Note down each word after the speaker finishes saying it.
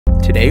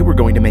Today we're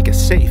going to make a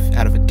safe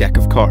out of a deck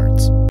of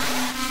cards.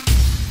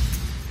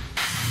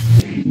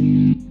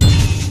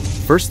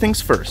 First things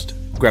first,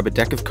 grab a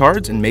deck of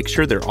cards and make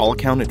sure they're all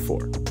accounted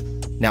for.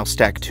 Now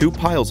stack 2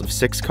 piles of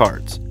 6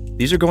 cards.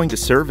 These are going to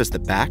serve as the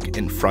back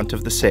and front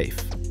of the safe.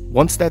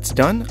 Once that's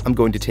done, I'm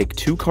going to take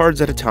 2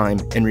 cards at a time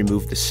and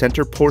remove the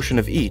center portion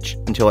of each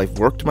until I've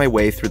worked my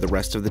way through the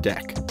rest of the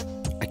deck.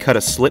 I cut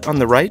a slit on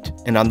the right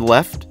and on the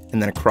left, and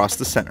then across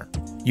the center.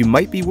 You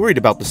might be worried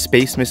about the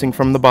space missing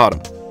from the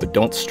bottom, but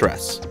don't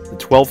stress. The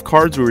 12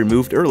 cards we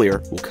removed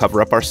earlier will cover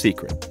up our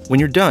secret. When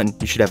you're done,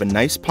 you should have a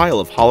nice pile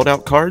of hollowed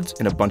out cards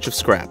and a bunch of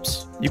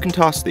scraps. You can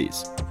toss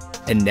these.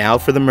 And now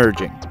for the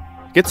merging.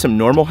 Get some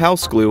normal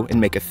house glue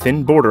and make a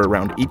thin border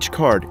around each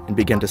card and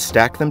begin to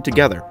stack them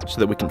together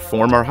so that we can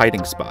form our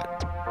hiding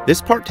spot.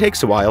 This part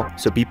takes a while,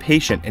 so be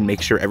patient and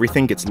make sure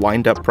everything gets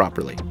lined up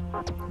properly.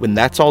 When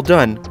that's all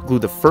done, glue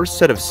the first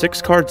set of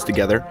 6 cards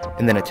together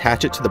and then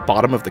attach it to the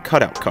bottom of the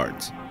cutout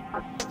cards.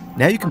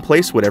 Now you can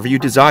place whatever you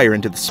desire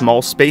into the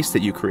small space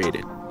that you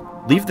created.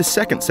 Leave the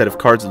second set of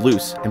cards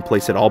loose and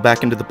place it all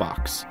back into the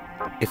box.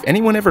 If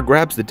anyone ever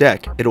grabs the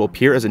deck, it'll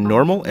appear as a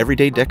normal,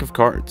 everyday deck of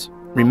cards.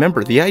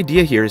 Remember, the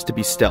idea here is to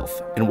be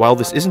stealth, and while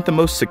this isn't the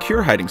most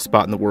secure hiding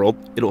spot in the world,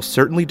 it'll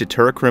certainly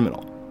deter a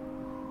criminal.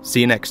 See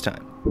you next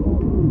time.